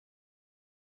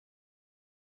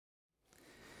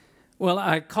Well,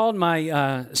 I called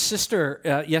my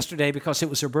sister yesterday because it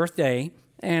was her birthday,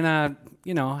 and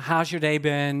how's your day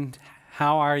been?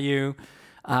 How are you?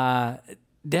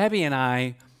 Debbie and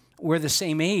I were the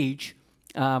same age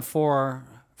for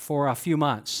a few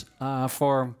months,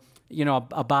 about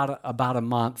a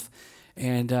month,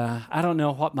 and I don't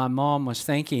know what my mom was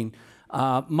thinking.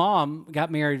 Mom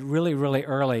got married really, really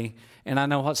early. And I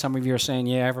know what some of you are saying,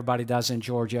 yeah, everybody does in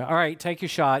Georgia. All right, take your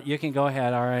shot. You can go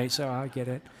ahead. All right, so I get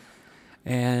it.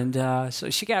 And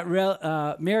so she got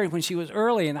married when she was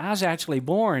early, and I was actually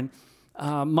born.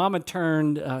 Mama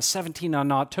turned 17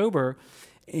 on October,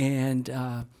 and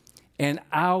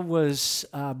I was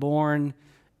born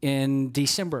in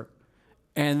December.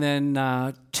 And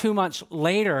then 2 months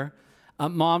later,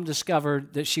 Mom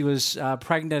discovered that she was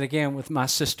pregnant again with my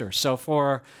sister. So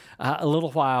for a little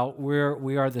while,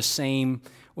 we are the same.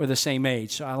 We're the same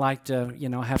age. So I like to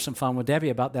have some fun with Debbie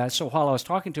about that. So while I was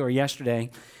talking to her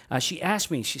yesterday, she asked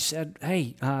me. She said,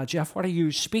 "Hey, Jeff, what are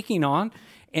you speaking on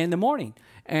in the morning?"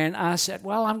 And I said,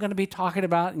 "Well, I'm going to be talking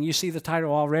about," and you see the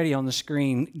title already on the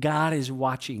screen, "God is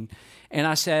Watching." And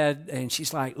I said, and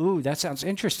she's like, "Ooh, that sounds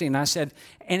interesting." And I said,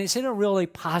 and it's in a really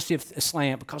positive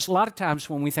slant, because a lot of times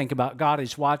when we think about God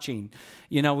is watching,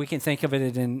 we can think of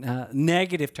it in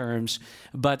negative terms.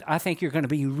 But I think you're going to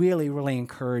be really, really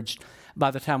encouraged by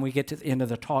the time we get to the end of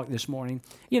the talk this morning.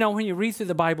 When you read through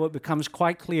the Bible, it becomes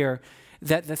quite clear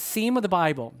that the theme of the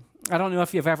Bible, I don't know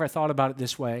if you've ever thought about it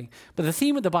this way, but the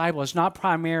theme of the Bible is not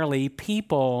primarily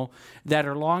people that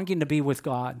are longing to be with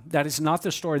God. That is not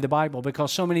the story of the Bible,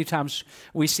 because so many times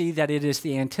we see that it is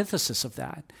the antithesis of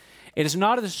that. It is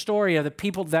not the story of the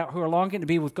people who are longing to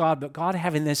be with God, but God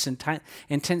having this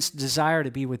intense desire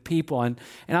to be with people. And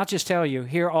I'll just tell you,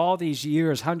 here all these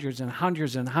years, hundreds and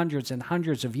hundreds and hundreds and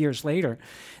hundreds of years later,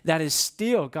 that is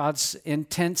still God's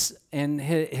intense and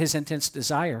his intense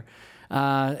desire.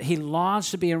 He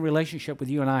longs to be in relationship with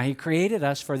you and I. He created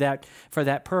us for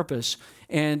that purpose.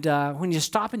 And when you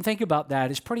stop and think about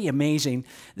that, it's pretty amazing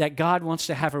that God wants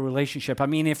to have a relationship. I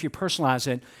mean, if you personalize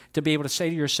it, to be able to say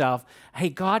to yourself, hey,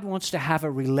 God wants to have a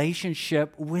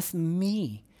relationship with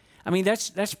me. I mean,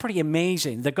 that's pretty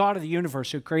amazing. The God of the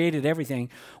universe who created everything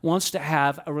wants to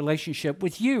have a relationship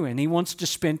with you, and he wants to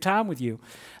spend time with you.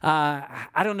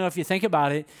 I don't know if you think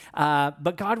about it,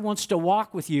 but God wants to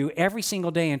walk with you every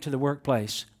single day into the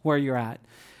workplace where you're at.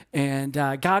 And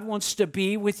God wants to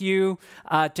be with you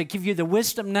to give you the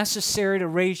wisdom necessary to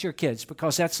raise your kids,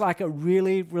 because that's like a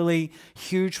really, really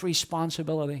huge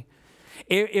responsibility.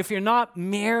 If you're not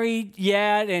married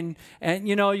yet and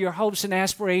your hopes and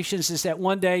aspirations is that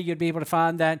one day you'd be able to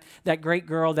find that great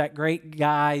girl, that great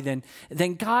guy,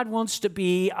 then God wants to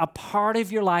be a part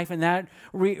of your life, and that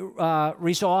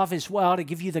resolve as well to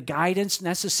give you the guidance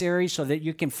necessary so that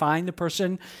you can find the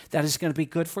person that is going to be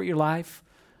good for your life.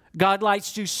 God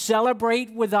likes to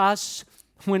celebrate with us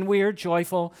when we are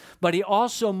joyful, but he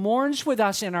also mourns with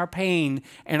us in our pain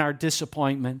and our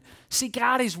disappointment. See,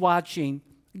 God is watching.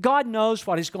 God knows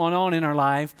what is going on in our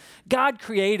life. God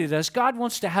created us. God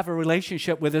wants to have a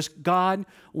relationship with us. God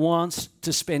wants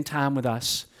to spend time with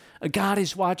us. God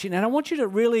is watching. And I want you to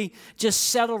really just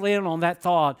settle in on that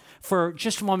thought for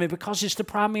just a moment, because it's the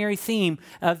primary theme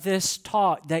of this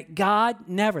talk, that God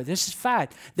never, this is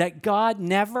fact, that God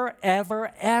never,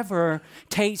 ever, ever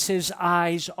takes his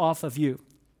eyes off of you.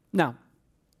 Now,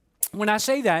 when I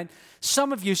say that,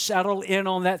 some of you settle in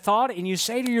on that thought and you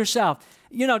say to yourself,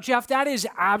 Jeff, that is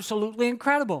absolutely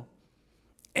incredible.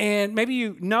 And maybe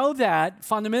you know that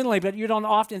fundamentally, but you don't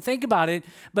often think about it.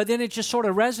 But then it just sort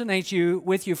of resonates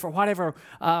with you for whatever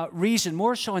reason,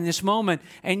 more so in this moment.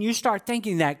 And you start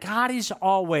thinking that God is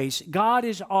always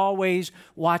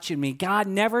watching me. God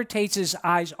never takes his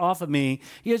eyes off of me.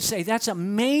 You'd say, that's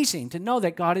amazing to know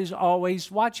that God is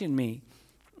always watching me.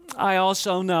 I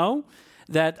also know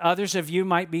that others of you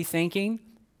might be thinking,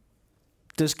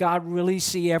 does God really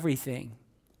see everything?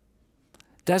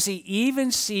 Does he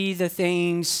even see the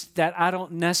things that I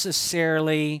don't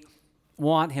necessarily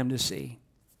want him to see?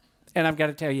 And I've got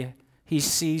to tell you, he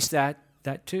sees that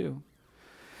too.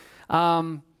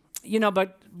 But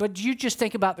you just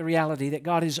think about the reality that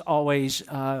God is always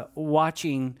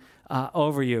watching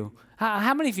over you.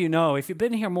 How many of you know, if you've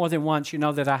been here more than once, you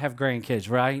know that I have grandkids,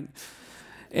 right?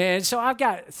 And so I've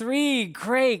got 3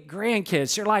 great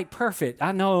grandkids. They're like perfect.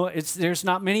 I know there's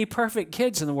not many perfect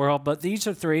kids in the world, but these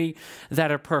are 3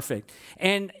 that are perfect.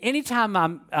 And anytime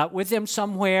I'm with them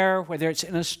somewhere, whether it's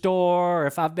in a store or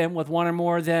if I've been with one or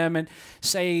more of them and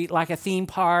say like a theme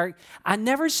park, I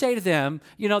never say to them,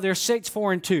 they're 6,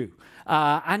 4, and 2.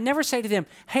 I never say to them,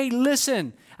 hey,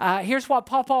 listen, here's what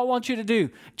Papa wants you to do.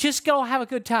 Just go have a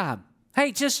good time.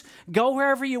 Hey, just go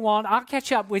wherever you want. I'll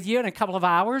catch up with you in a couple of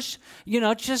hours.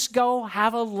 Just go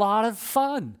have a lot of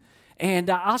fun. And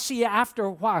I'll see you after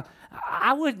a while.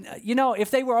 I would, if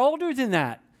they were older than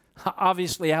that,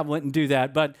 obviously I wouldn't do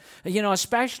that. But,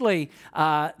 especially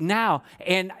now.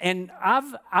 And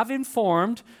I've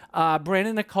informed Brent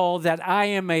and Nicole that I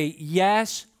am a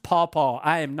yes pawpaw.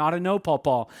 I am not a no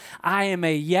pawpaw. I am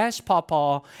a yes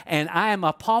pawpaw, and I am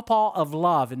a pawpaw of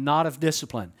love and not of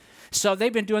discipline. So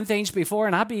they've been doing things before,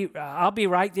 and I'll be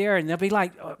right there, and they'll be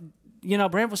like,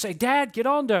 Brent will say, Dad, get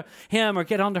on to him or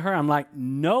get on to her. I'm like,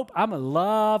 nope, I'm a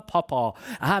love pawpaw.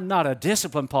 I'm not a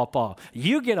disciplined pawpaw.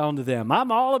 You get on to them.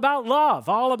 I'm all about love,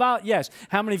 all about yes.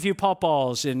 How many of you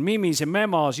pawpaws and mimis and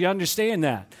memas, you understand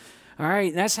that? All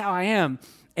right, that's how I am.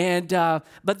 And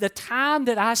but the time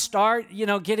that I start,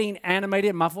 getting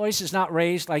animated, my voice is not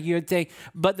raised like you would think,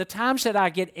 but the times that I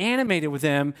get animated with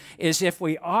them is if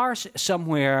we are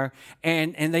somewhere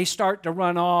and they start to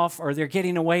run off or they're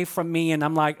getting away from me and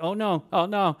I'm like, oh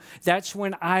no. That's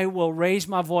when I will raise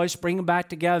my voice, bring them back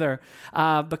together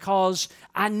because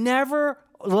I never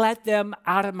let them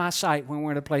out of my sight when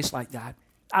we're in a place like that.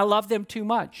 I love them too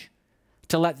much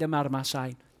to let them out of my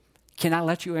sight. Can I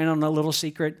let you in on a little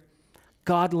secret?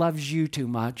 God loves you too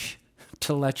much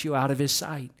to let you out of his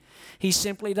sight. He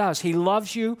simply does. He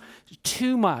loves you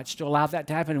too much to allow that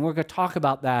to happen. And we're going to talk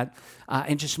about that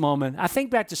in just a moment. I think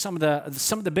back to some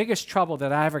of the biggest trouble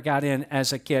that I ever got in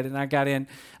as a kid, and I got in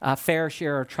a fair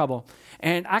share of trouble.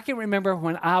 And I can remember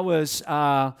when I was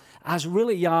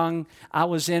really young. I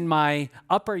was in my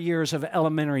upper years of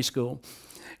elementary school.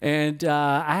 And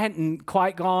I hadn't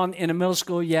quite gone into middle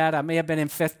school yet. I may have been in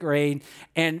 5th grade.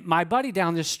 And my buddy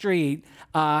down the street,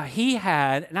 he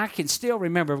had, and I can still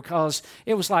remember because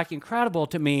it was like incredible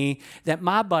to me that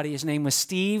my buddy, his name was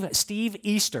Steve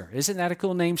Easter. Isn't that a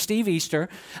cool name? Steve Easter.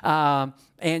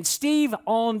 And Steve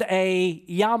owned a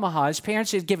Yamaha. His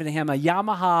parents had given him a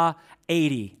Yamaha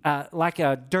 80, like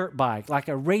a dirt bike, like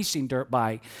a racing dirt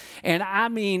bike. And I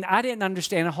mean, I didn't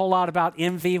understand a whole lot about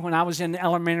envy when I was in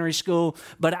elementary school,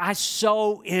 but I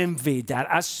so envied that.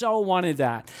 I so wanted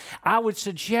that. I would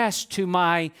suggest to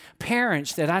my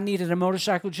parents that I needed a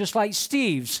motorcycle just like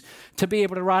Steve's to be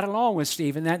able to ride along with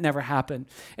Steve, and that never happened.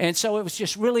 And so it was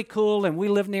just really cool, and we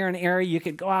lived near an area you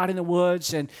could go out in the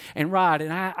woods and ride.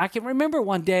 And I can remember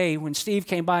one day when Steve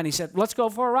came by and he said, let's go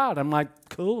for a ride. I'm like,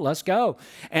 cool, let's go.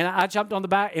 And I jumped on the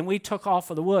back and we took off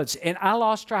for the woods. And I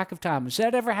lost track of time. Has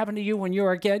that ever happened to you when you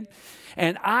were a kid?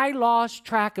 And I lost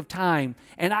track of time.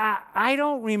 And I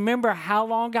don't remember how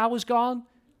long I was gone,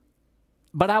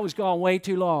 but I was gone way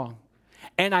too long.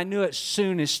 And I knew it as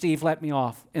soon as Steve let me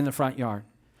off in the front yard.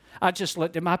 I just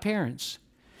looked at my parents.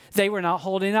 They were not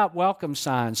holding up welcome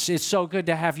signs. It's so good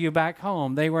to have you back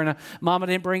home. Mama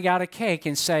didn't bring out a cake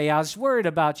and say, I was worried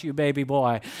about you, baby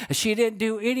boy. She didn't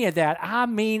do any of that. I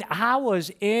mean, I was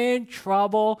in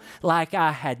trouble like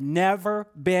I had never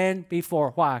been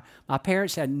before. Why? My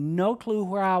parents had no clue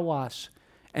where I was,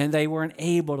 and they weren't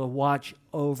able to watch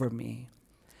over me.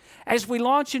 As we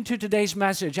launch into today's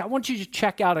message, I want you to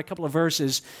check out a couple of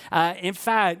verses. In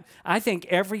fact, I think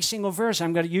every single verse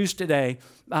I'm going to use today,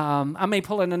 I may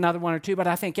pull in another one or two, but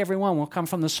I think every one will come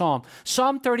from the Psalm.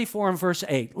 Psalm 34 and verse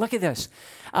 8. Look at this.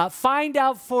 Find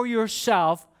out for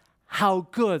yourself how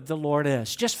good the Lord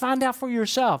is. Just find out for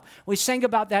yourself. We sang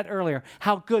about that earlier,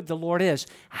 how good the Lord is.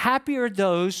 Happy are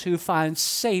those who find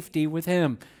safety with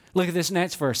him. Look at this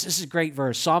next verse. This is a great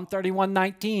verse. Psalm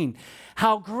 31:19.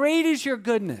 How great is your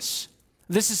goodness.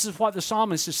 This is what the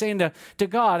psalmist is saying to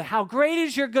God. How great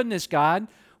is your goodness, God,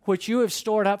 which you have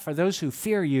stored up for those who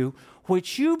fear you,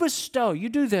 which you bestow. You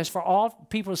do this for all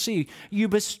people to see. You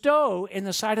bestow in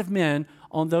the sight of men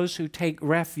on those who take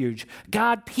refuge.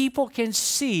 God, people can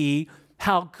see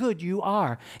how good you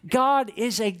are. God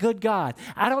is a good God.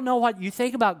 I don't know what you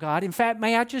think about God. In fact,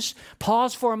 may I just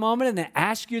pause for a moment and then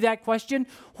ask you that question?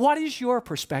 What is your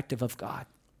perspective of God?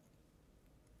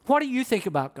 What do you think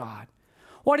about God?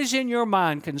 What is in your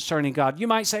mind concerning God? You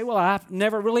might say, well, I've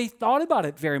never really thought about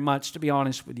it very much, to be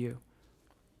honest with you.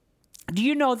 Do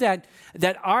you know that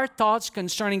our thoughts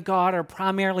concerning God are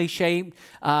primarily shaped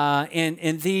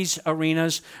in these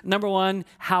arenas? Number one,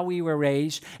 how we were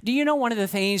raised. Do you know one of the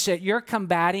things that you're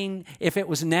combating, if it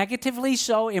was negatively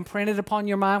so imprinted upon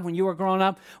your mind when you were growing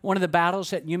up, one of the battles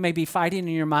that you may be fighting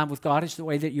in your mind with God is the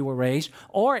way that you were raised,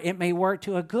 or it may work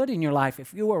to a good in your life.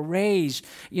 If you were raised,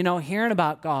 hearing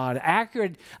about God,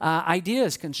 accurate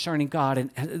ideas concerning God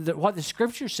and what the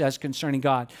Scripture says concerning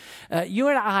God, you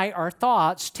and I, our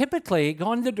thoughts typically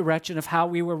go in the direction of how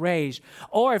we were raised.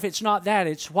 Or if it's not that,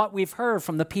 it's what we've heard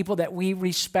from the people that we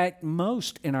respect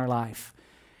most in our life.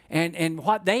 and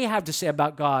what they have to say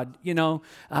about God,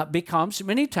 becomes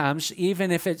many times, even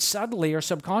if it's subtly or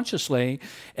subconsciously,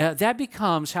 that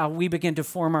becomes how we begin to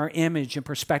form our image and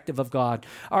perspective of God.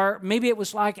 Or maybe it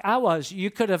was like I was. You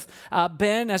could have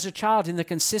been as a child in the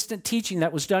consistent teaching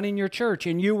that was done in your church,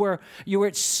 and you were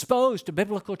exposed to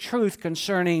biblical truth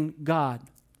concerning God.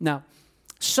 Now,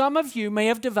 some of you may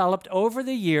have developed over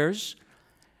the years,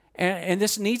 and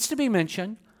this needs to be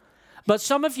mentioned, but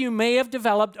some of you may have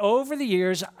developed over the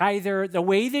years either the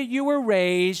way that you were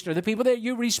raised or the people that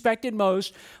you respected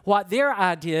most, what their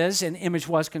ideas and image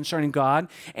was concerning God.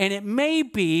 And it may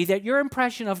be that your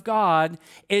impression of God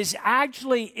is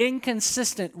actually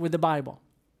inconsistent with the Bible.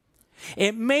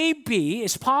 It may be,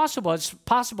 it's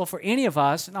possible for any of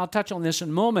us, and I'll touch on this in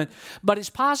a moment, but it's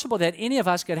possible that any of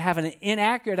us could have an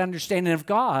inaccurate understanding of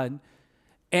God,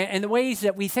 and the ways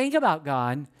that we think about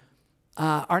God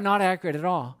are not accurate at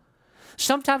all.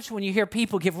 Sometimes when you hear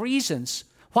people give reasons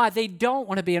why they don't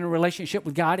want to be in a relationship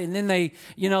with God, and then they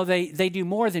do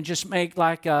more than just make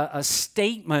like a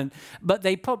statement, but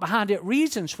they put behind it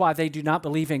reasons why they do not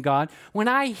believe in God. When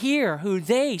I hear who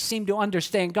they seem to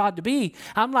understand God to be,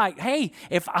 I'm like, hey,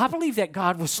 if I believe that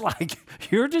God was like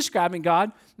you're describing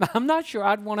God, I'm not sure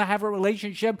I'd want to have a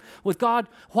relationship with God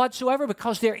whatsoever,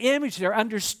 because their image, their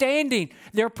understanding,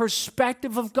 their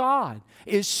perspective of God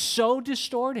is so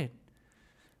distorted.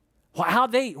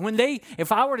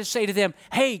 If I were to say to them,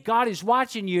 hey, God is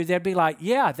watching you, they'd be like,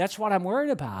 yeah, that's what I'm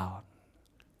worried about.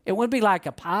 It wouldn't be like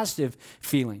a positive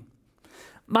feeling.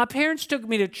 My parents took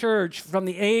me to church from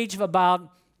the age of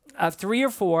about 3 or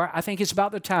 4. I think it's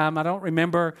about the time. I don't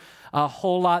remember a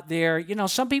whole lot there.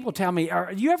 Some people tell me,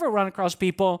 you ever run across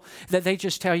people that they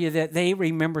just tell you that they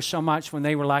remember so much when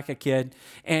they were like a kid?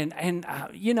 And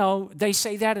they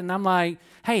say that, and I'm like,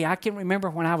 hey, I can remember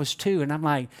when I was 2. And I'm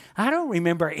like, I don't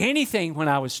remember anything when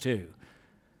I was 2.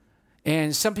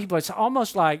 And some people, it's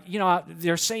almost like,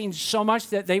 they're saying so much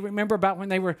that they remember about when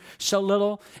they were so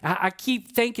little. I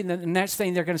keep thinking that the next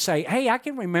thing they're going to say, hey, I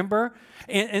can remember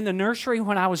in the nursery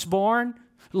when I was born,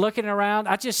 looking around.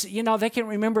 They can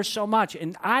remember so much.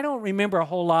 And I don't remember a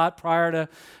whole lot prior to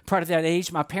that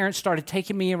age. My parents started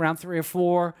taking me around 3 or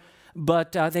 4.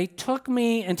 But they took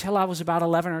me until I was about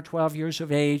 11 or 12 years of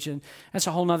age, and that's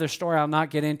a whole other story I'll not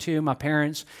get into. My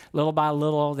parents, little by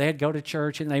little, they'd go to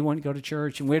church, and they wouldn't go to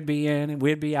church, and we'd be in, and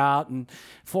we'd be out, and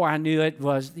before I knew it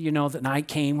was, the night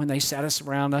came when they sat us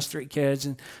around, us 3 kids,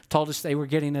 and told us they were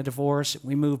getting a divorce, and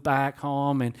we moved back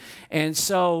home, and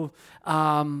so,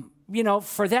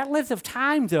 for that length of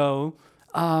time, though,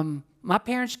 my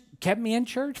parents kept me in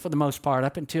church for the most part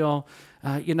up until,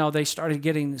 they started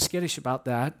getting skittish about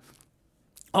that.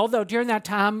 Although during that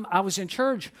time I was in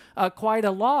church quite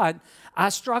a lot, I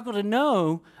struggled to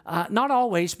know, not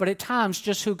always, but at times,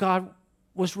 just what God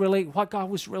was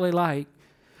really like.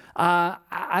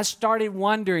 I started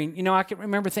wondering, I can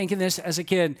remember thinking this as a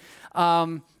kid,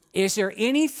 is there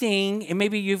anything, and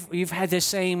maybe you've had this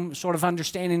same sort of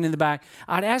understanding in the back,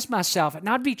 I'd ask myself, and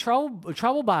I'd be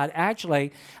troubled by it,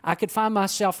 actually. I could find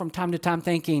myself from time to time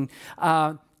thinking,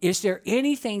 is there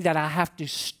anything that I have to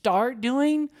start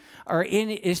doing, or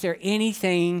is there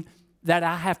anything that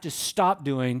I have to stop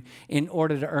doing in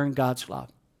order to earn God's love?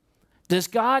 Does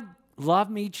God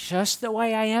love me just the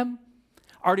way I am?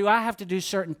 Or do I have to do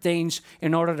certain things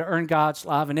in order to earn God's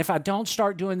love? And if I don't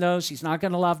start doing those, He's not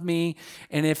going to love me.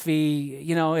 And if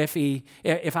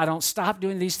I don't stop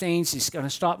doing these things, He's going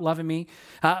to stop loving me.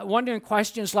 Wondering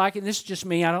questions like, and this is just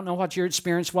me, I don't know what your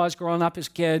experience was growing up as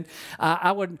a kid.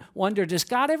 I would wonder, does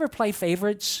God ever play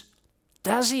favorites?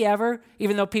 Does He ever?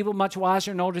 Even though people much wiser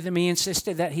and older than me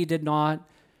insisted that He did not.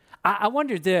 I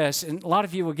wondered this, and a lot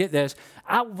of you will get this.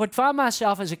 I would find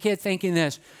myself as a kid thinking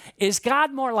this, is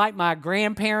God more like my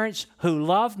grandparents who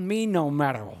loved me no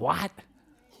matter what?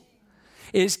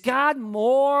 Is God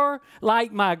more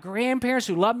like my grandparents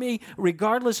who loved me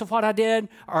regardless of what I did?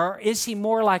 Or is He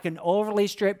more like an overly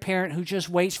strict parent who just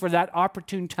waits for that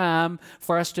opportune time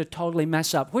for us to totally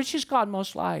mess up? Which is God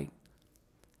most like?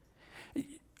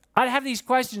 I'd have these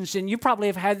questions, and you probably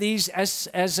have had these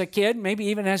as a kid, maybe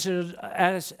even as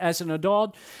an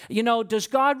adult. Does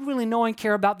God really know and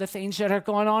care about the things that are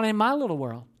going on in my little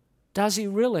world? Does He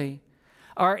really?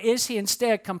 Or is He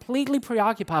instead completely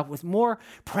preoccupied with more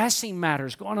pressing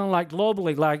matters going on like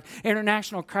globally, like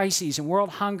international crises and world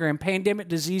hunger and pandemic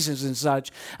diseases and such?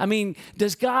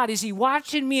 Is He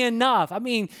watching me enough?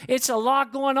 It's a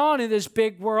lot going on in this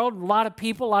big world, a lot of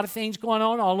people, a lot of things going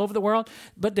on all over the world.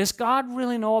 But does God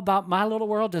really know about my little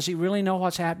world? Does He really know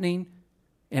what's happening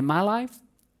in my life?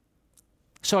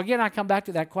 So again, I come back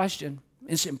to that question.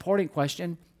 It's an important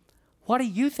question. What do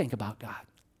you think about God?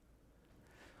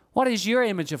 What is your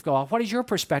image of God? What is your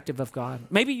perspective of God?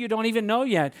 Maybe you don't even know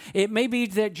yet. It may be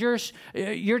that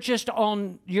you're just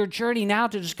on your journey now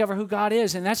to discover who God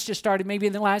is, and that's just started maybe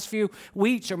in the last few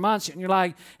weeks or months, and you're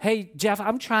like, hey, Jeff,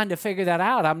 I'm trying to figure that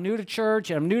out. I'm new to church,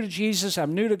 and I'm new to Jesus,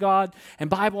 I'm new to God and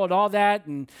Bible and all that,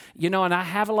 and I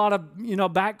have a lot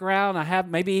of, background. I have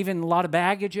maybe even a lot of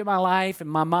baggage in my life and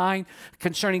my mind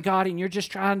concerning God, and you're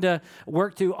just trying to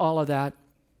work through all of that.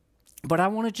 But I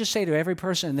want to just say to every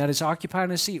person that is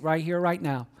occupying a seat right here, right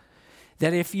now,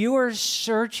 that if you are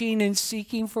searching and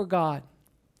seeking for God,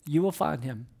 you will find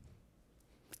him.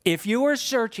 If you are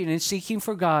searching and seeking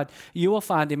for God, you will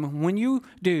find him. And when you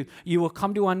do, you will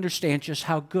come to understand just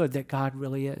how good that God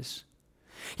really is.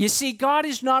 You see, God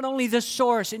is not only the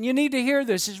source, and you need to hear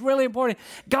this, it's really important.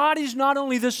 God is not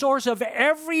only the source of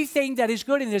everything that is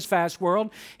good in this vast world,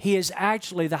 he is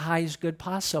actually the highest good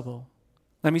possible.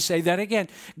 Let me say that again.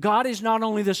 God is not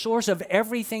only the source of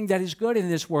everything that is good in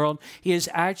this world, he is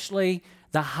actually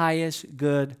the highest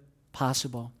good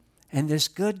possible. And this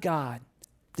good God,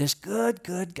 this good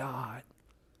God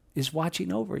is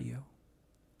watching over you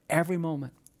every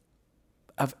moment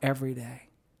of every day.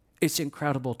 It's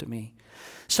incredible to me.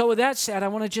 So with that said, I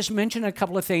want to just mention a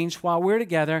couple of things while we're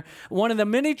together. One of the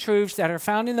many truths that are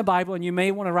found in the Bible, and you may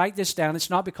want to write this down. It's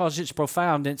not because it's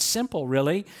profound. It's simple,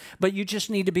 really, but you just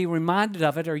need to be reminded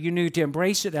of it, or you need to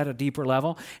embrace it at a deeper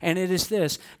level. And it is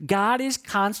this: God is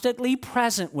constantly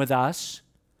present with us.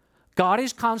 God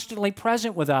is constantly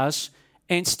present with us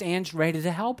and stands ready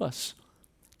to help us.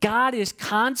 God is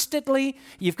constantly,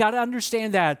 you've got to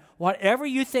understand that whatever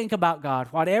you think about God,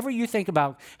 whatever you think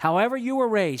about, however you were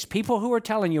raised, people who are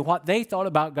telling you what they thought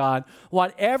about God,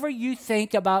 whatever you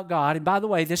think about God, and by the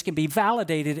way, this can be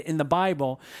validated in the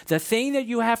Bible, the thing that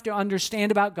you have to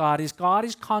understand about God is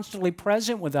constantly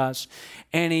present with us,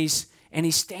 and He's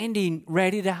standing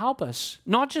ready to help us,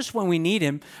 not just when we need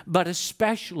Him, but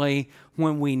especially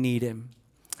when we need Him.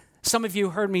 Some of you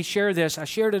heard me share this. I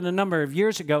shared it a number of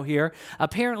years ago here.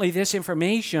 Apparently, this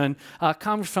information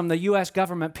comes from the U.S.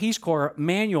 government Peace Corps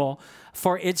manual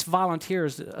for its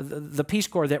volunteers, the Peace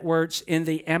Corps that works in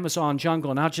the Amazon jungle.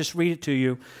 And I'll just read it to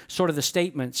you, sort of the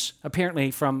statements,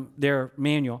 apparently from their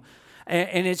manual.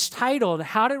 And it's titled,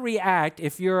 How to React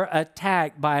If You're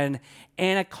Attacked by an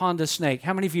Anaconda Snake.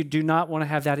 How many of you do not want to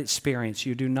have that experience?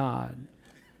 You do not.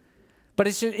 But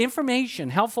it's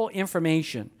information, helpful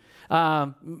information.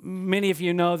 Many of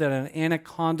you know that an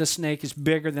anaconda snake is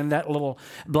bigger than that little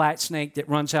black snake that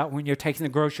runs out when you're taking the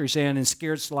groceries in and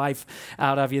scares the life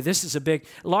out of you. This is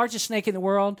largest snake in the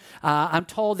world. I'm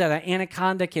told that an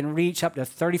anaconda can reach up to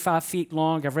 35 feet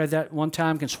long. I've read that one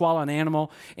time, can swallow an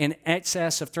animal in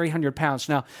excess of 300 pounds.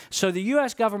 Now, so the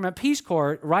U.S. government Peace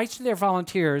Corps writes to their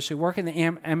volunteers who work in the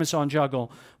Amazon jungle,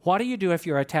 what do you do if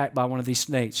you're attacked by one of these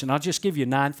snakes? And I'll just give you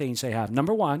 9 things they have.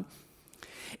 Number 1,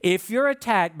 if you're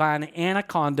attacked by an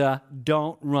anaconda,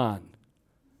 don't run.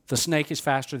 The snake is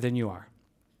faster than you are.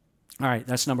 All right,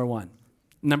 that's number 1.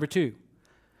 Number 2,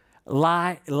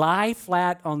 lie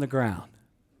flat on the ground.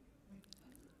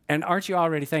 And aren't you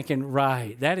already thinking,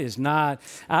 right, that is not,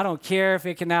 I don't care if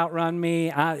it can outrun me,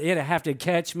 it'll have to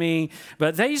catch me.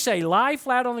 But they say lie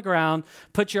flat on the ground,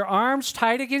 put your arms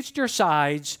tight against your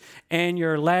sides, and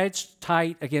your legs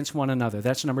tight against one another.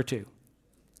 That's number 2.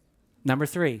 Number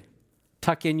 3,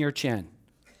 tuck in your chin.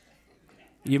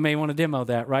 You may want to demo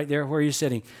that right there where you're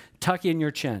sitting. Tuck in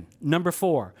your chin. Number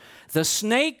 4, the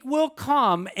snake will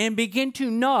come and begin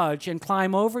to nudge and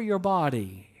climb over your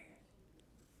body.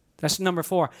 That's number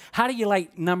 4. How do you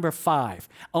like number 5?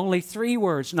 Only 3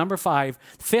 words. Number 5,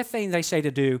 5th thing they say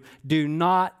to do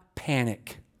not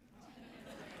panic.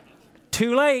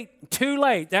 Too late.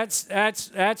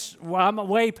 I'm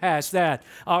way past that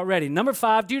already. Number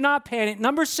 5, do not panic.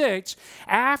 Number 6,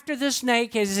 after the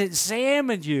snake has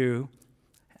examined you,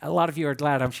 a lot of you are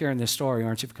glad I'm sharing this story,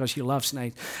 aren't you? Because you love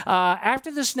snakes.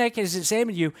 After the snake has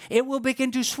examined you, it will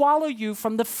begin to swallow you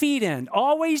from the feet end.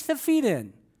 Always the feet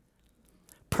end.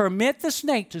 Permit the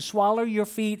snake to swallow your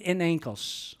feet and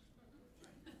ankles.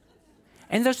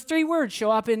 And those 3 words show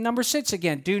up in number 6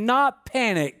 again. Do not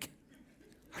panic.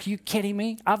 Are you kidding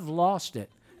me? I've lost it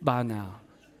by now.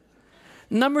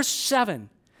 Number 7,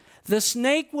 the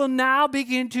snake will now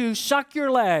begin to suck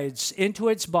your legs into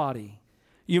its body.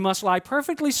 You must lie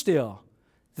perfectly still.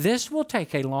 This will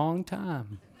take a long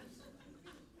time.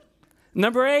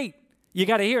 Number 8, you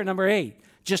got to hear number 8,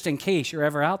 just in case you're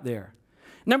ever out there.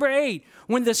 Number 8,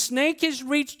 when the snake has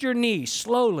reached your knee,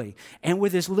 slowly, and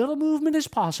with as little movement as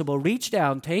possible, reach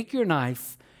down, take your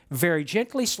knife, very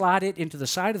gently slide it into the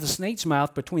side of the snake's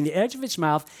mouth, between the edge of its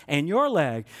mouth and your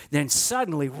leg, then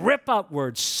suddenly rip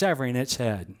upwards, severing its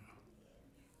head.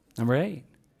 Number 8.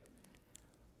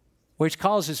 which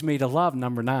causes me to love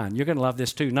number 9. You're going to love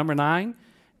this too. Number 9,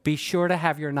 be sure to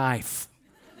have your knife.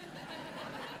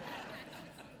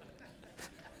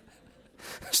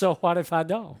 So what if I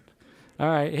don't? All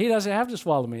right, he doesn't have to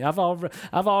swallow me. I've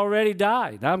already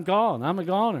died. I'm gone. I'm a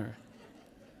goner.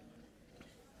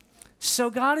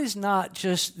 So God is not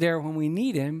just there when we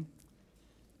need him,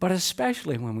 but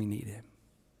especially when we need him.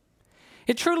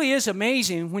 It truly is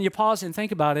amazing when you pause and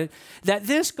think about it, that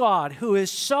this God who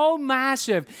is so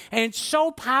massive and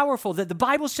so powerful that the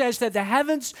Bible says that the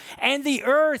heavens and the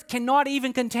earth cannot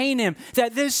even contain him,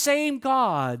 that this same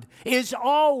God is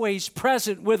always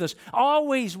present with us,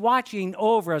 always watching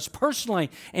over us personally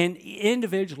and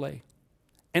individually.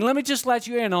 And let me just let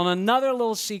you in on another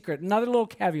little secret, another little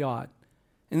caveat.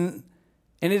 And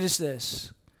it is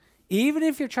this. Even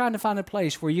if you're trying to find a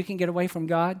place where you can get away from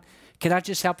God, can I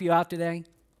just help you out today?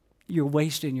 You're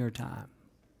wasting your time.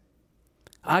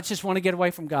 I just want to get away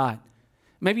from God.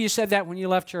 Maybe you said that when you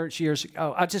left church years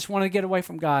ago. I just want to get away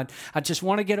from God. I just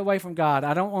want to get away from God.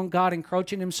 I don't want God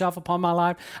encroaching himself upon my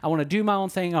life. I want to do my own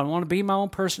thing. I want to be my own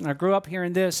person. I grew up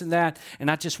hearing this and that, and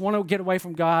I just want to get away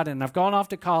from God. And I've gone off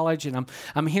to college, and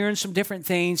I'm hearing some different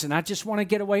things, and I just want to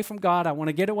get away from God. I want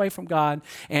to get away from God,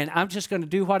 and I'm just going to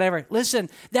do whatever. Listen,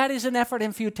 that is an effort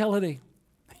in futility.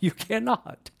 You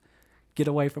cannot get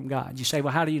away from God. You say,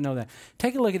 well, how do you know that?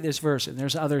 Take a look at this verse, and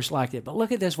there's others like it. But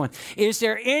look at this one. Is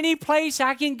there any place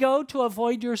I can go to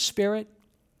avoid your spirit?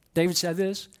 David said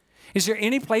this. Is there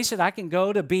any place that I can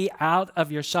go to be out of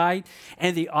your sight?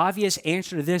 And the obvious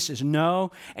answer to this is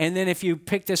no. And then if you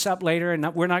pick this up later,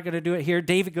 and we're not going to do it here,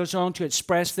 David goes on to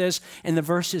express this in the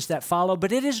verses that follow.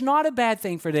 But it is not a bad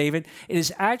thing for David. It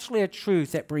is actually a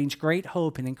truth that brings great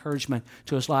hope and encouragement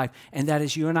to his life. And that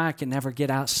is, you and I can never get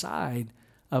outside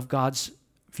of God's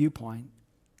viewpoint,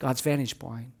 God's vantage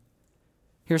point.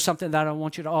 Here's something that I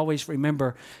want you to always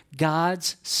remember.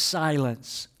 God's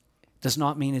silence does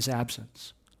not mean his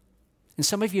absence. And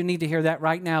some of you need to hear that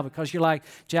right now because you're like,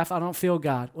 Jeff, I don't feel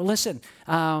God. Well, listen,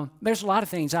 there's a lot of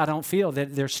things I don't feel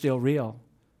that they're still real.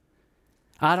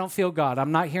 I don't feel God.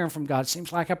 I'm not hearing from God. It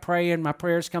seems like I pray and my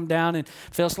prayers come down and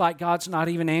feels like God's not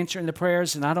even answering the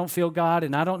prayers, and I don't feel God,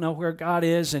 and I don't know where God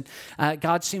is, and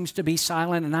God seems to be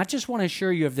silent. And I just want to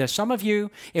assure you of this. Some of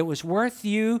you, it was worth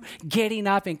you getting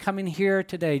up and coming here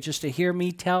today just to hear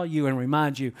me tell you and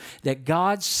remind you that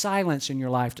God's silence in your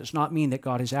life does not mean that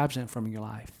God is absent from your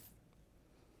life.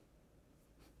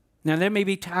 Now, there may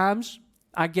be times,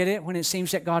 I get it, when it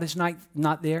seems that God is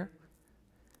not there.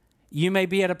 You may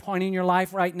be at a point in your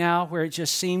life right now where it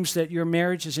just seems that your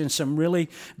marriage is in some really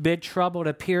big trouble. It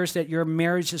appears that your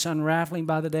marriage is unraveling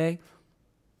by the day.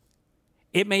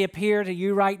 It may appear to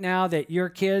you right now that your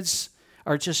kids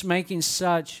are just making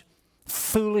such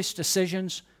foolish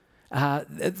decisions.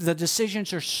 The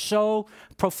decisions are so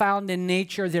profound in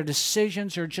nature. Their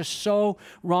decisions are just so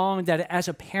wrong that as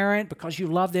a parent, because you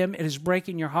love them, it is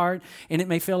breaking your heart, and it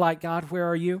may feel like, God, where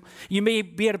are you? You may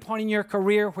be at a point in your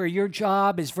career where your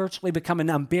job is virtually becoming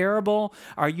unbearable,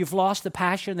 or you've lost the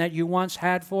passion that you once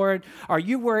had for it, or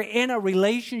you were in a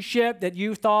relationship that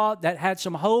you thought that had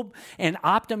some hope and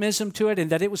optimism to it and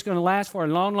that it was going to last for a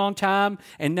long, long time,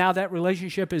 and now that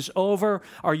relationship is over,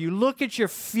 or you look at your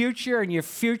future and your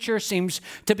future seems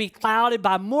to be clouded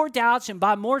by more doubts and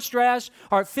by more stress,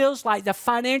 or it feels like the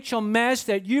financial mess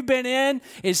that you've been in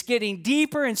is getting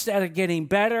deeper instead of getting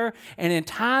better. And in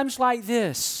times like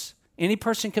this, any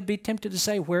person could be tempted to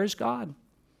say, where's God?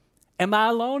 Am I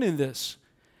alone in this?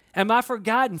 Am I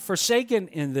forgotten, forsaken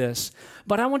in this?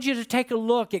 But I want you to take a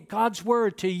look at God's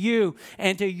word to you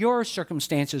and to your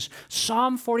circumstances.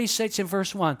 Psalm 46 and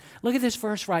verse 1. Look at this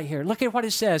verse right here. Look at what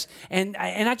it says. And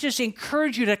I just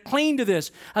encourage you to cling to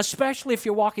this, especially if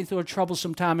you're walking through a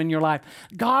troublesome time in your life.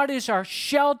 God is our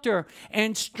shelter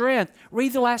and strength.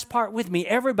 Read the last part with me.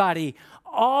 Everybody,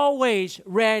 always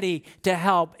ready to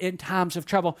help in times of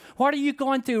trouble. What are you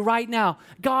going through right now?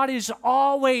 God is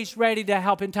always ready to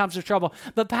help in times of trouble.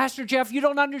 But Pastor Jeff, you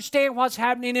don't understand what's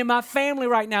happening in my family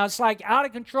right now. It's like out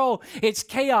of control. It's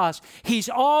chaos. He's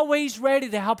always ready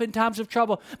to help in times of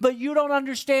trouble. But you don't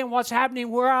understand what's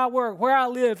happening where I work, where I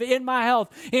live, in my health,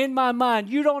 in my mind.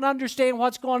 You don't understand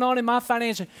what's going on in my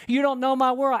finances. You don't know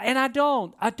my world. And I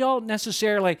don't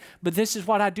necessarily. But this is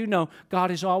what I do know.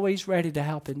 God is always ready to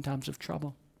help in times of trouble.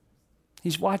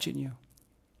 He's watching you.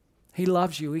 He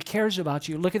loves you. He cares about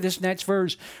you. Look at this next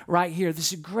verse right here.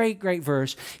 This is a great, great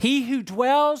verse. He who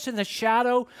dwells in the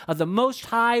shadow of the Most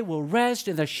High will rest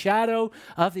in the shadow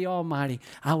of the Almighty.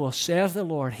 I will say of the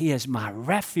Lord, He is my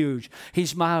refuge.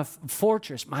 He's my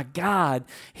fortress, my God.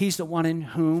 He's the one in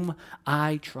whom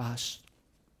I trust.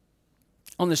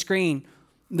 On the screen,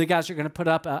 the guys are going to put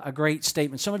up a great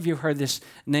statement. Some of you have heard this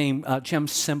name, Jim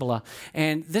Cymbala.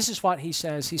 And this is what he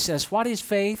says. He says, what is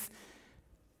faith?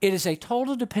 It is a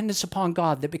total dependence upon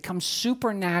God that becomes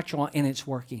supernatural in its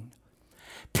working.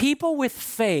 People with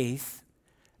faith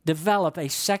develop a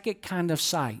second kind of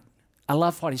sight. I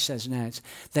love what he says next.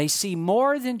 They see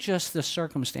more than just the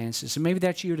circumstances. And maybe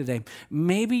that's you today.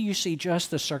 Maybe you see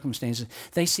just the circumstances.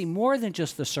 They see more than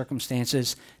just the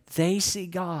circumstances. They see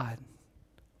God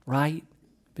right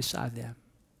beside them.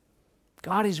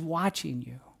 God is watching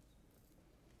you.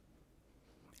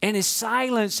 And his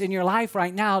silence in your life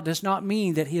right now does not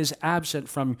mean that he is absent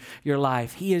from your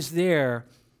life. He is there.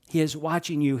 He is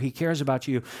watching you. He cares about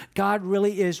you. God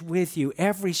really is with you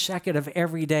every second of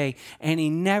every day, and he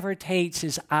never takes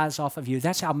his eyes off of you.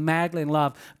 That's how madly in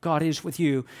love God is with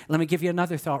you. Let me give you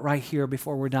another thought right here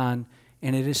before we're done,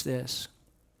 and it is this.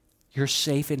 You're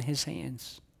safe in his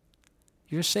hands.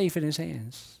 You're safe in his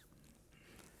hands.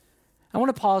 I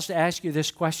want to pause to ask you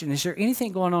this question. Is there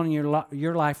anything going on in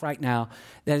your life right now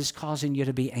that is causing you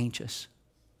to be anxious?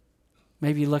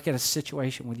 Maybe you look at a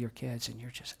situation with your kids and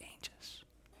you're just anxious.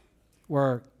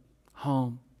 Work,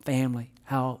 home, family,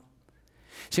 health.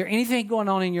 Is there anything going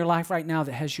on in your life right now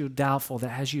that has you doubtful, that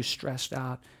has you stressed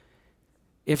out?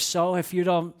 If so, if you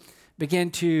don't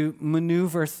begin to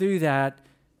maneuver through that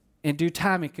in due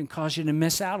time, it can cause you to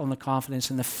miss out on the confidence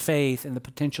and the faith and the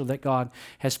potential that God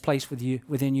has placed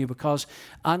within you. Because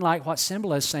unlike what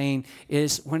Cymbala is saying,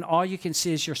 is when all you can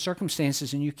see is your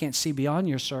circumstances and you can't see beyond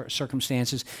your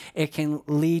circumstances, it can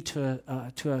lead to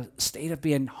a state of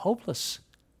being hopeless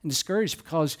and discouraged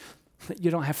because you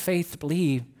don't have faith to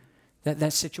believe that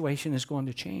that situation is going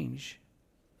to change.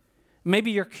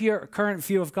 Maybe your current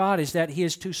view of God is that he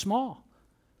is too small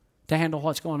to handle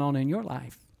what's going on in your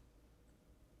life.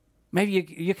 Maybe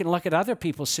you can look at other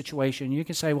people's situation. You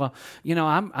can say, well, you know,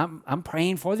 I'm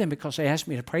praying for them because they asked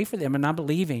me to pray for them, and I'm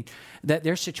believing that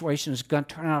their situation is going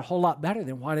to turn out a whole lot better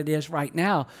than what it is right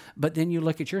now. But then you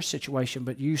look at your situation,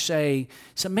 but you say,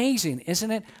 it's amazing,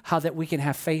 isn't it, how that we can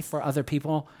have faith for other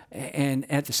people and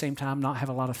at the same time not have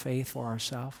a lot of faith for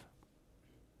ourselves.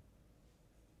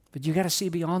 But you got to see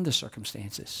beyond the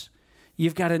circumstances.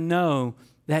 You've got to know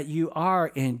that you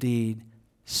are indeed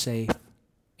safe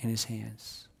in his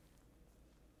hands.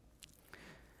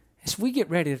 As we get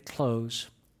ready to close,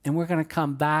 and we're going to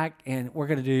come back and we're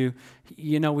going to do,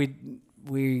 you know, we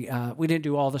didn't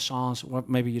do all the songs. Well,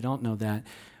 maybe you don't know that.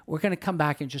 We're going to come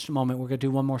back in just a moment. We're going to do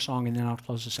one more song, and then I'll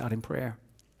close this out in prayer.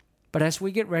 But as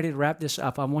we get ready to wrap this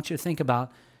up, I want you to think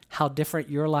about how different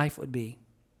your life would be.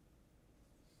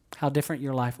 How different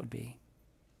your life would be.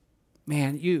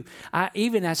 Man,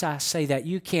 even as I say that,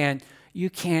 you can't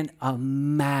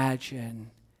imagine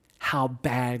how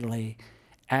badly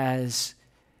as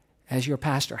your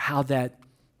pastor, how that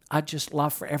I'd just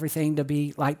love for everything to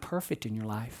be like perfect in your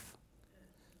life.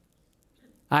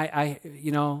 I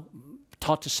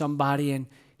talk to somebody and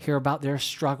hear about their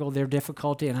struggle, their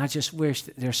difficulty, and I just wish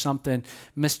that there's something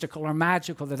mystical or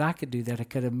magical that I could do that I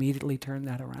could immediately turn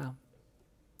that around.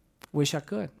 Wish I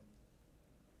could.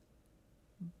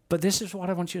 But this is what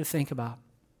I want you to think about.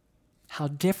 How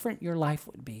different your life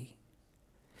would be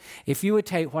if you would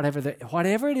take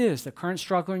whatever it is, the current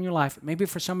struggle in your life. Maybe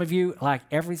for some of you, like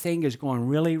everything is going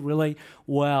really, really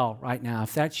well right now.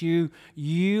 If that's you,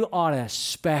 you ought to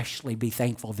especially be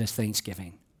thankful this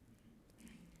Thanksgiving.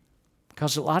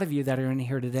 Because a lot of you that are in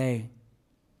here today,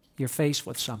 you're faced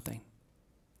with something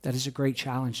that is a great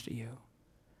challenge to you.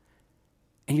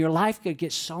 And your life could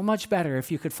get so much better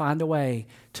if you could find a way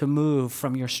to move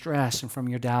from your stress and from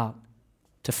your doubt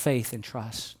to faith and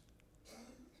trust.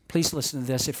 Please listen to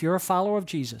this. If you're a follower of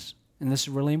Jesus, and this is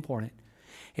really important,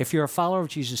 if you're a follower of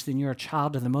Jesus, then you're a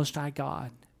child of the Most High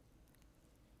God.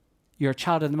 You're a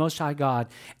child of the Most High God,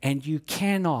 and you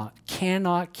cannot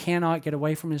get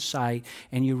away from his sight,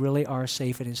 and you really are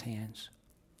safe in his hands.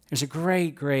 There's a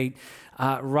great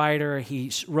writer. He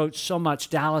wrote so much,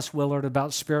 Dallas Willard,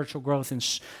 about spiritual growth and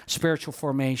spiritual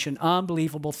formation.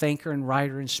 Unbelievable thinker and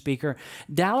writer and speaker.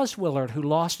 Dallas Willard, who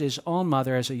lost his own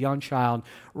mother as a young child,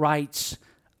 writes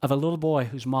of a little boy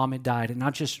whose mom had died, and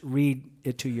I'll just read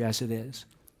it to you as it is.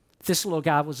 This little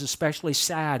guy was especially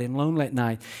sad and lonely at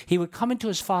night. He would come into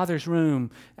his father's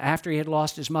room after he had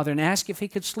lost his mother and ask if he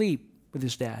could sleep with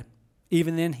his dad.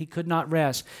 Even then, he could not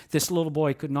rest. This little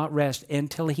boy could not rest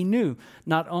until he knew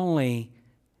not only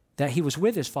that he was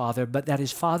with his father, but that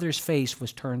his father's face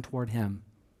was turned toward him.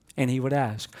 And he would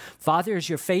ask, "Father, is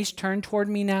your face turned toward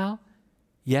me now?"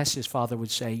 "Yes," his father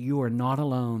would say, "you are not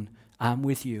alone. I'm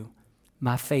with you.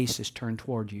 My face is turned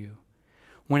toward you."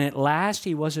 When at last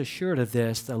he was assured of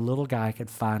this, the little guy could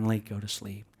finally go to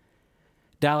sleep.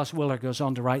 Dallas Willard goes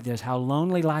on to write this, how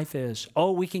lonely life is.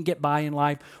 Oh, we can get by in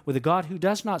life with a God who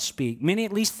does not speak. Many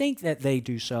at least think that they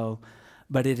do so,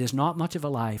 but it is not much of a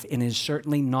life, and it is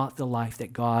certainly not the life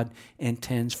that God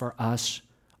intends for us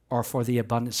or for the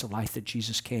abundance of life that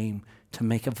Jesus came to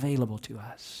make available to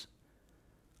us.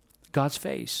 God's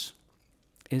face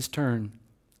is turned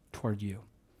toward you.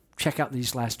 Check out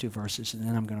these last two verses, and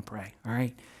then I'm going to pray, all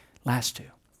right? Last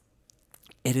two.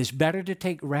 It is better to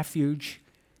take refuge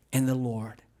in the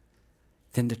Lord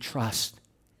than to trust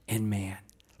in man.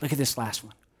 Look at this last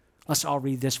one. Let's all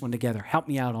read this one together. Help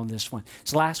me out on this one.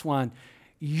 It's the last one.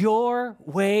 Your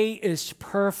way is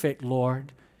perfect,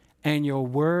 Lord, and your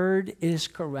word is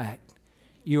correct.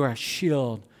 You are a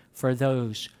shield for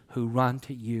those who run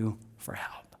to you for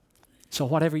help. So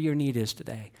whatever your need is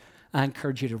today, I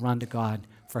encourage you to run to God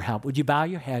for help. Would you bow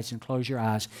your heads and close your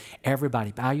eyes?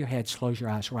 Everybody, bow your heads, close your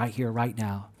eyes right here, right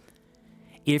now.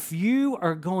 If you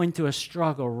are going through a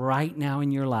struggle right now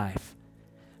in your life,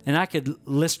 and I could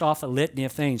list off a litany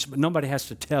of things, but nobody has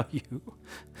to tell you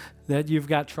that you've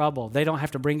got trouble. They don't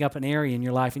have to bring up an area in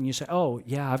your life and you say, oh,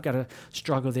 yeah, I've got a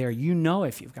struggle there. You know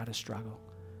if you've got a struggle.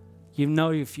 You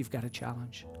know if you've got a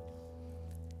challenge.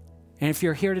 And if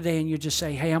you're here today and you just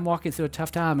say, hey, I'm walking through a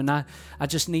tough time and I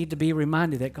just need to be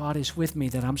reminded that God is with me,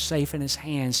 that I'm safe in his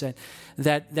hands,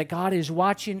 that God is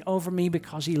watching over me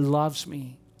because he loves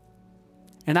me.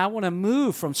 And I want to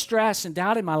move from stress and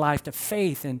doubt in my life to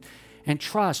faith and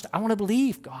trust. I want to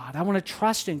believe God. I want to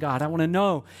trust in God. I want to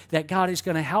know that God is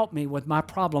going to help me with my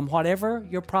problem, whatever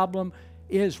your problem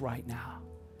is right now.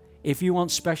 If you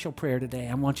want special prayer today,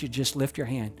 I want you to just lift your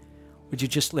hand. Would you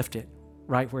just lift it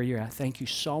right where you're at? Thank you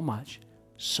so much,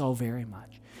 so very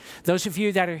much. Those of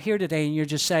you that are here today and you're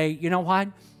just saying, you know what?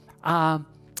 I'm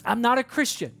not a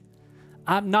Christian.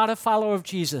 I'm not a follower of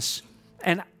Jesus.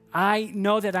 And I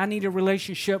know that I need a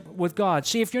relationship with God.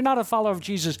 See, if you're not a follower of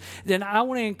Jesus, then I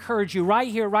want to encourage you right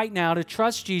here, right now, to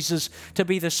trust Jesus to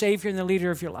be the Savior and the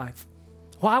leader of your life.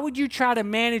 Why would you try to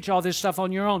manage all this stuff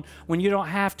on your own when you don't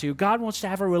have to? God wants to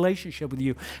have a relationship with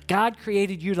you. God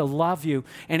created you to love you.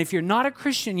 And if you're not a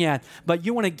Christian yet, but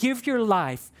you want to give your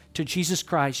life to Jesus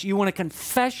Christ, you want to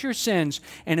confess your sins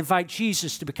and invite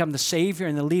Jesus to become the Savior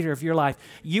and the leader of your life,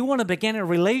 you want to begin a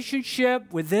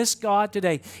relationship with this God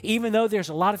today, even though there's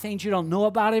a lot of things you don't know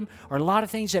about him or a lot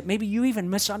of things that maybe you even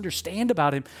misunderstand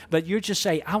about him, but you're just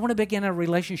saying, I want to begin a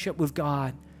relationship with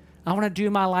God. I want to do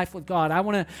my life with God. I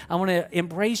want to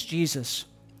embrace Jesus.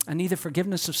 I need the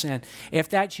forgiveness of sin. If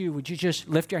that's you, would you just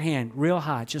lift your hand real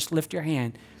high? Just lift your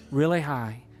hand really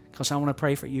high because I want to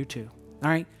pray for you too. All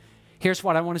right? Here's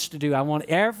what I want us to do. I want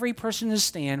every person to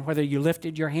stand, whether you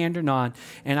lifted your hand or not,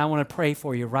 and I want to pray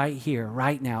for you right here,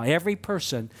 right now. Every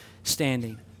person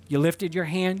standing. You lifted your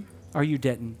hand or you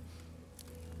didn't.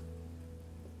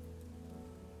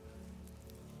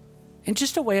 And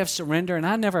just a way of surrender, and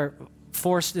I never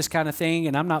force this kind of thing,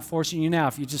 and I'm not forcing you now.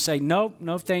 If you just say, nope,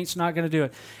 no thanks, not going to do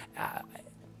it.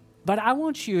 But I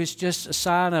want you as just a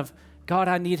sign of, God,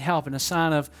 I need help, and a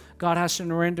sign of, God, I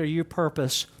surrender your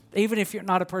purpose. Even if you're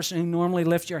not a person who normally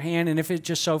lifts your hand, and if it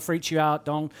just so freaks you out,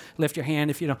 don't lift your hand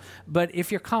if you don't. But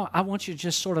if you're calm, I want you to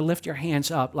just sort of lift your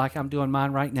hands up like I'm doing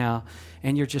mine right now,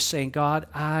 and you're just saying, God,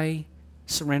 I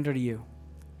surrender to you.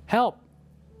 Help.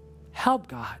 Help,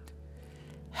 God.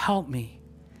 Help me.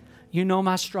 You know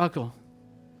my struggle.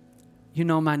 You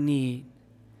know my need.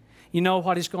 You know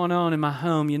what is going on in my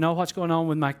home. You know what's going on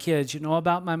with my kids. You know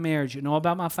about my marriage. You know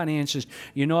about my finances.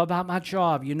 You know about my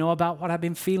job. You know about what I've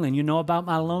been feeling. You know about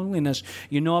my loneliness.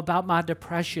 You know about my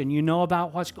depression. You know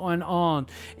about what's going on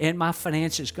in my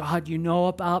finances. God, you know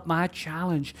about my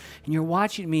challenge. And you're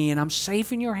watching me, and I'm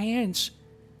safe in your hands.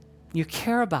 You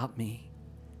care about me.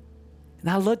 And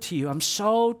I look to you. I'm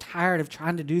so tired of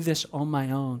trying to do this on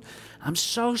my own. I'm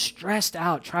so stressed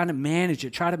out trying to manage it,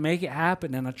 try to make it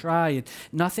happen, and I try, and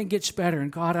nothing gets better.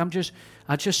 And God,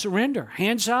 I just surrender.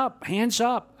 Hands up, hands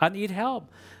up. I need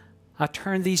help. I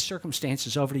turn these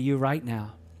circumstances over to you right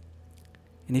now.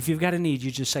 And if you've got a need, you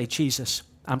just say, Jesus,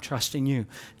 I'm trusting you.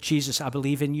 Jesus, I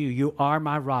believe in you. You are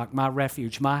my rock, my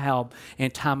refuge, my help in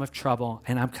time of trouble,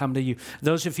 and I'm coming to you.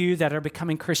 Those of you that are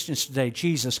becoming Christians today,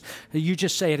 Jesus, you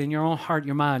just say it in your own heart,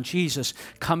 your mind. Jesus,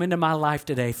 come into my life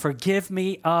today. Forgive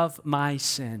me of my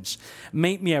sins.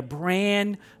 Make me a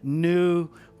brand new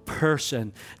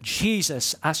person.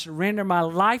 Jesus, I surrender my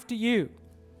life to you.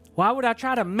 Why would I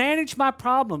try to manage my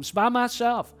problems by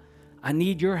myself? I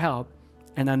need your help,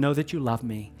 and I know that you love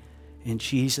me. In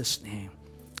Jesus' name.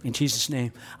 In Jesus'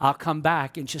 name. I'll come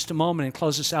back in just a moment and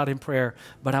close us out in prayer,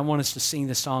 but I want us to sing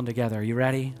this song together. Are you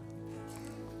ready?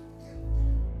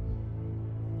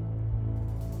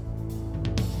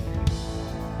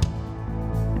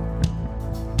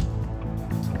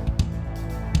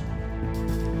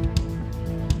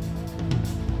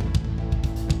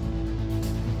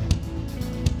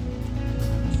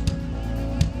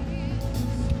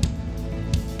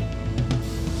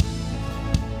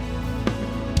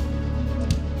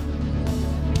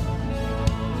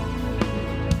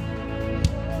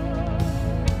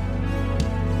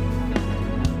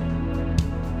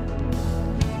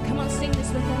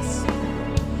 this with us?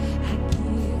 I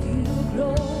give you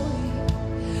glory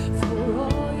for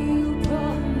all you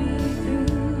brought me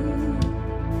through.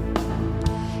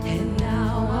 And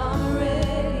now I'm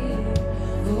ready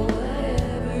for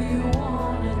whatever you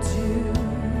want to do.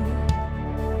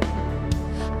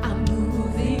 I'm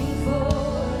moving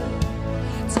forward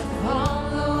to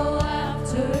follow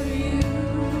after you.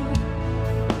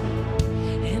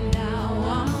 And now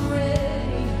I'm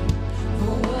ready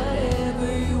for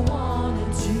whatever you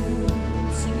want to do.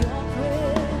 So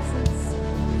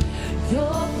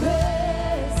your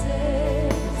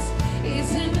presence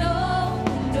is an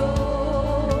open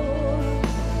door.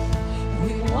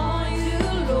 We want you,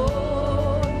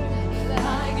 Lord,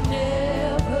 like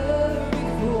never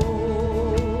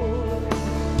before.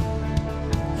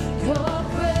 Your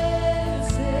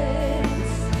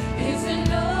presence is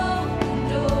an open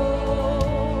door.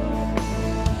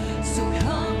 So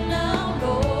come now,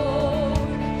 Lord,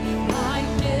 like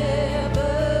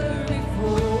never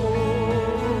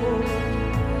before.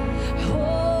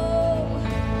 Oh,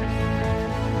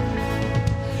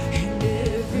 in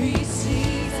every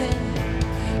season,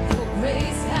 your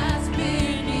grace has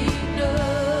been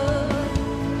enough.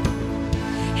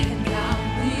 And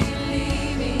I'm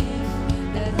believing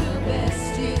that the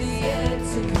best is yet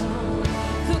to come.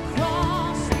 The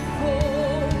cross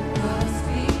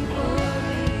before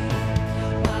me,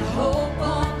 my hope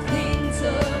on things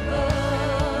above.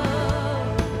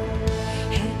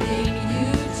 And in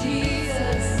you,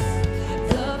 Jesus,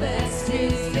 the best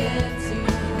is yet to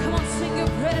come. Come on, sing your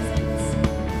presence.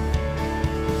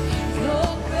 Your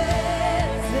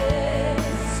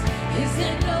presence is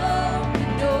an open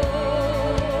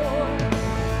door.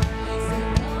 So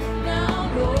come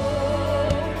now,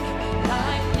 Lord,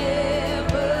 like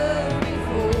never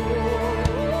before.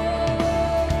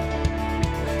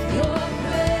 Your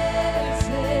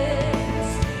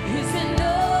presence is an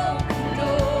open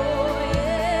door,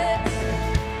 yes.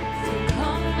 So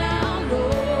come now,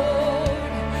 Lord,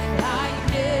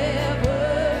 like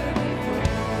never before.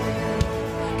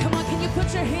 Come on, can you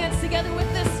put your hands together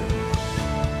with this?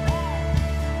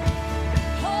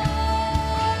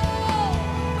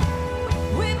 Oh,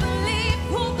 we believe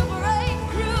for the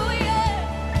breakthrough,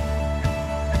 yeah.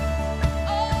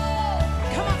 Oh,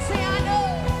 come on, say I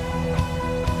know.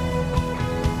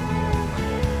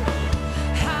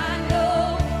 I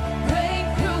know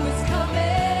breakthrough is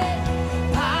coming.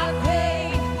 By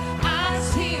faith, I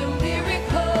see a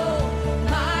miracle.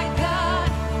 My God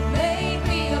made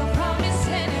me a promise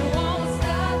and it won't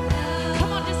stop now.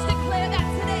 Come on, just declare that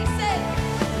today. Say,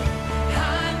 I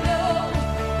know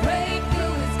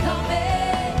breakthrough is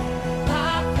coming.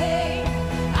 By faith,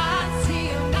 I see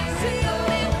a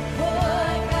miracle.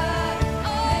 My God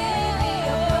made me a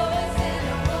promise and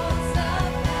it won't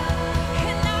stop now.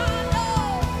 And I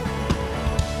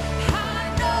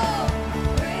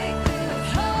know breakthrough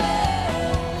is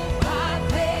coming. By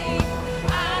faith,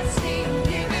 I see a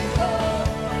miracle.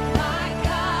 My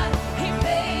God, He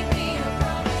made me a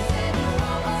promise and it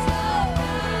won't stop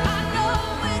now. I know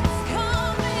it's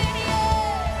coming,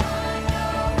 yeah. I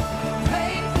know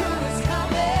breakthrough is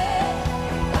coming.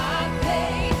 By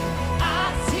faith, I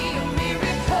see a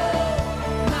miracle.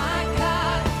 My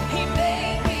God, He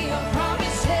made me a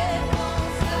promise and it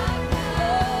won't stop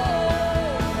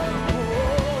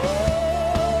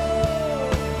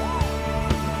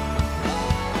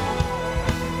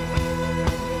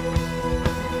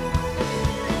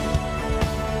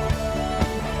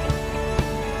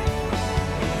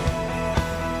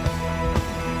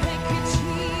Thank you,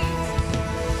 Jesus.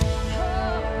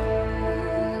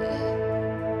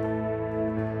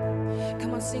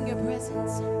 Come on, sing your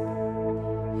presence.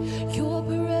 Your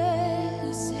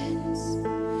presence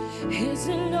is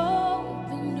an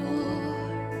open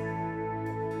door.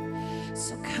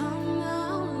 So come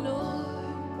now,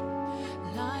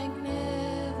 Lord, like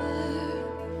never.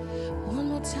 One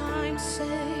more time,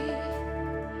 say,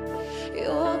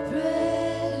 your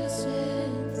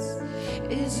presence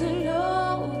is an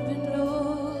open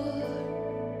door.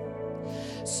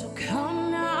 So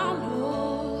come now,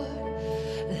 Lord,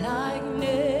 like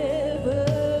never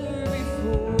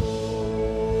before.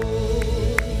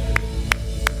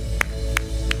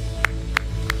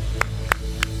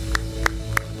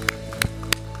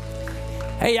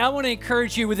 Hey, I want to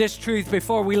encourage you with this truth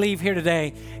before we leave here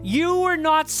today. You were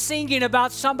not singing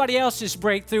about somebody else's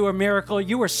breakthrough or miracle.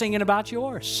 You were singing about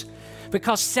yours.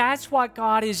 Because that's what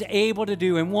God is able to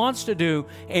do and wants to do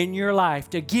in your life,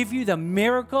 to give you the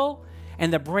miracle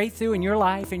and the breakthrough in your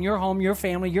life, in your home, your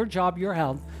family, your job, your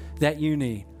health that you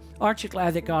need. Aren't you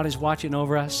glad that God is watching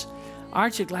over us?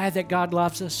 Aren't you glad that God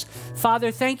loves us?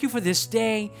 Father, thank you for this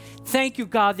day. Thank you,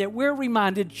 God, that we're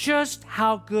reminded just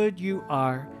how good you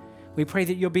are. We pray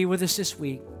that you'll be with us this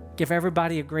week. Give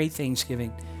everybody a great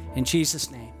Thanksgiving. In Jesus'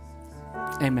 name,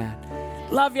 amen.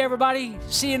 Love you, everybody.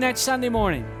 See you next Sunday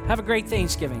morning. Have a great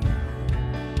Thanksgiving.